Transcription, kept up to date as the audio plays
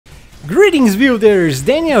Greetings builders,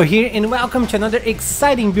 Daniel here and welcome to another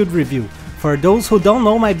exciting build review. For those who don't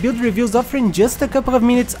know, my build reviews offer in just a couple of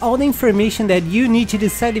minutes all the information that you need to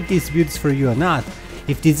decide if this build is for you or not.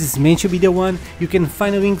 If this is meant to be the one, you can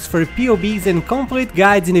find links for POBs and complete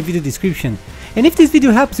guides in the video description. And if this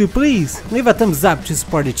video helps you, please leave a thumbs up to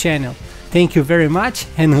support the channel. Thank you very much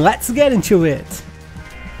and let's get into it!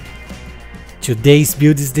 Today's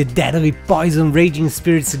build is the deadly Poison Raging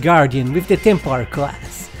Spirits Guardian with the Templar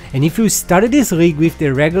class. And if you started this league with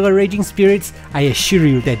the regular Raging Spirits, I assure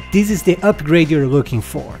you that this is the upgrade you're looking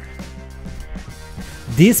for.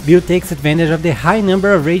 This build takes advantage of the high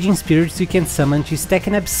number of Raging Spirits you can summon to stack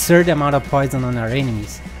an absurd amount of poison on our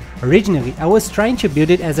enemies. Originally, I was trying to build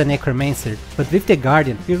it as a Necromancer, but with the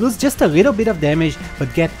Guardian, you lose just a little bit of damage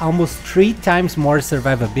but get almost 3 times more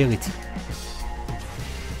survivability.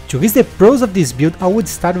 To list the pros of this build, I would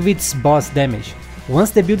start with its boss damage.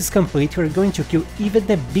 Once the build is complete, you are going to kill even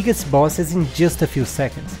the biggest bosses in just a few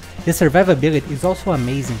seconds. The survivability is also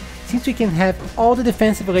amazing, since we can have all the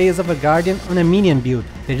defensive layers of a Guardian on a minion build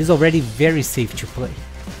that is already very safe to play.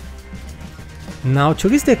 Now to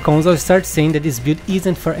list the cons, I'll start saying that this build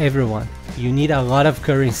isn't for everyone. You need a lot of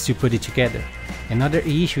currency to put it together. Another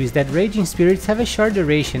issue is that Raging Spirits have a short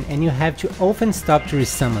duration and you have to often stop to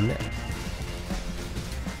resummon them.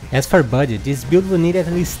 As for budget, this build will need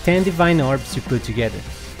at least 10 Divine Orbs to put together.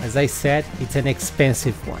 As I said, it's an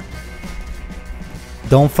expensive one.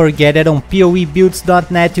 Don't forget that on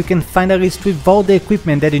PoEbuilds.net you can find a list with all the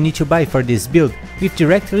equipment that you need to buy for this build, with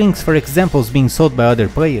direct links for examples being sold by other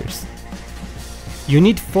players. You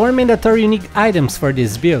need 4 mandatory unique items for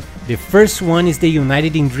this build. The first one is the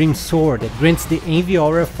United in Dream Sword that grants the Envy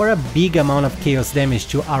Aura for a big amount of chaos damage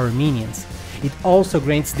to our minions. It also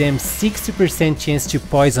grants them 60% chance to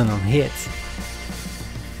poison on hits.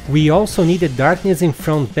 We also need the Darkness in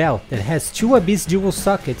Front Belt that has 2 Abyss dual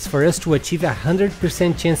sockets for us to achieve a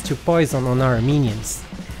 100% chance to poison on our minions.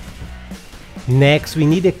 Next, we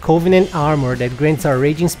need the Covenant Armor that grants our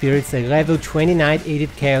Raging Spirits a level 29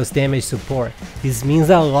 aided chaos damage support. This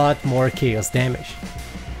means a lot more chaos damage.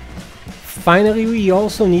 Finally, we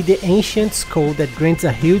also need the Ancient Skull that grants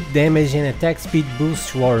a huge damage and attack speed boost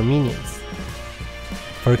to our minions.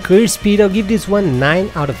 For clear speed, I'll give this one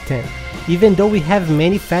 9 out of 10. Even though we have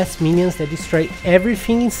many fast minions that destroy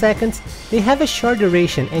everything in seconds, they have a short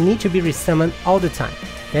duration and need to be resummoned all the time.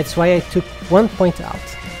 That's why I took 1 point out.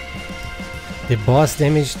 The boss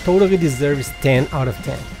damage totally deserves 10 out of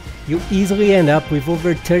 10. You easily end up with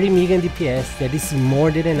over 30 million DPS that is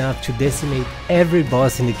more than enough to decimate every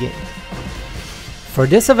boss in the game. For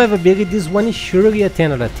the survivability, this one is surely a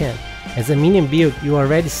 10 out of 10. As a minion build, you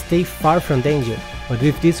already stay far from danger, but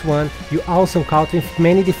with this one, you also count with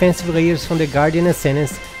many defensive layers from the Guardian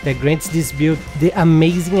Ascendance that grants this build the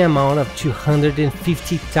amazing amount of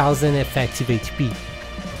 250,000 effective HP.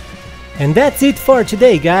 And that's it for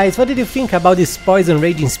today, guys. What did you think about this Poison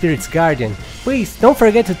Raging Spirits Guardian? Please don't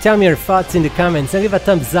forget to tell me your thoughts in the comments and leave a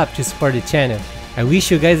thumbs up to support the channel. I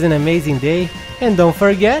wish you guys an amazing day and don't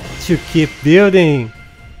forget to keep building!